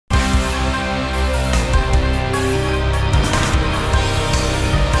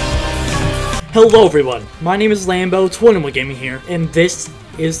Hello everyone, my name is Lambo21 Gaming here, and this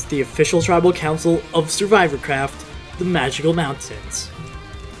is the official tribal council of SurvivorCraft, the Magical Mountains.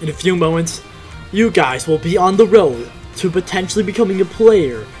 In a few moments, you guys will be on the road to potentially becoming a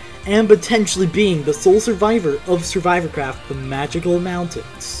player and potentially being the sole survivor of SurvivorCraft, the Magical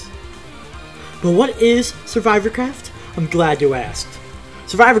Mountains. But what is SurvivorCraft? I'm glad you asked.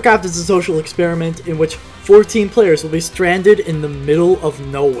 SurvivorCraft is a social experiment in which 14 players will be stranded in the middle of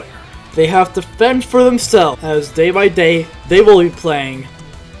nowhere. They have to fend for themselves, as day by day they will be playing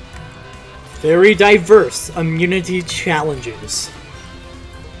very diverse immunity challenges.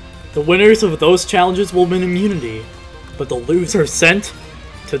 The winners of those challenges will win immunity, but the losers are sent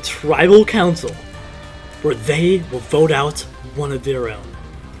to Tribal Council, where they will vote out one of their own.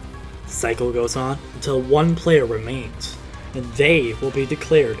 The cycle goes on until one player remains, and they will be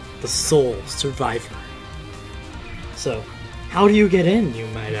declared the sole survivor. So, how do you get in, you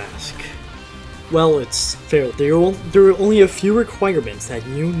might ask? Well, it's fair. There are only a few requirements that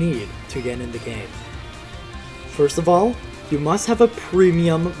you need to get in the game. First of all, you must have a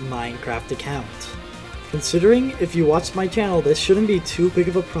premium Minecraft account. Considering if you watch my channel, this shouldn't be too big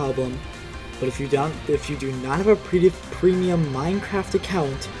of a problem, but if you do not have a premium Minecraft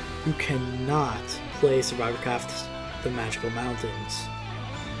account, you cannot play SurvivorCraft the Magical Mountains.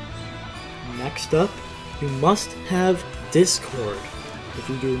 Next up, you must have Discord. If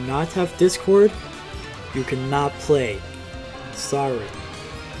you do not have Discord, you cannot play. Sorry.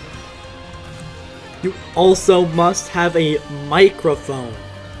 You also must have a microphone,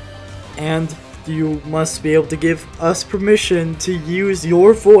 and you must be able to give us permission to use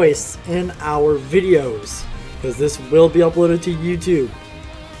your voice in our videos, because this will be uploaded to YouTube.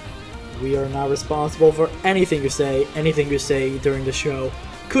 We are not responsible for anything you say. Anything you say during the show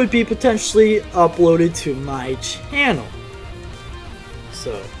could be potentially uploaded to my channel.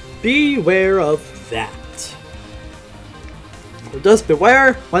 So, beware of that. Or just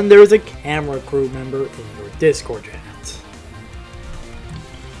beware when there is a camera crew member in your Discord chat.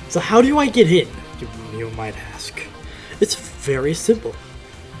 So how do I get in, you might ask? It's very simple.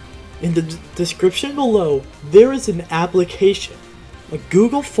 In the description below, there is an application, a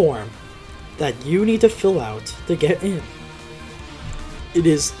Google form, that you need to fill out to get in. It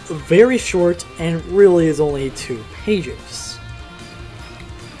is very short and really is only 2 pages.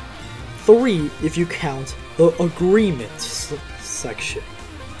 3 if you count the agreements section.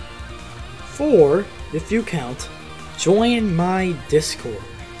 4 if you count join my Discord.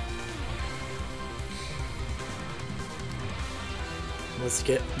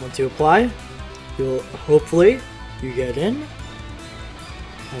 Once you apply, hopefully you get in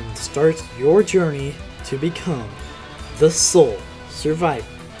and start your journey to become the sole survivor.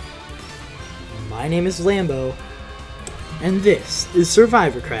 My name is Lambo, and this is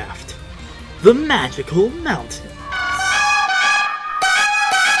SurvivorCraft, the Magical Mountains.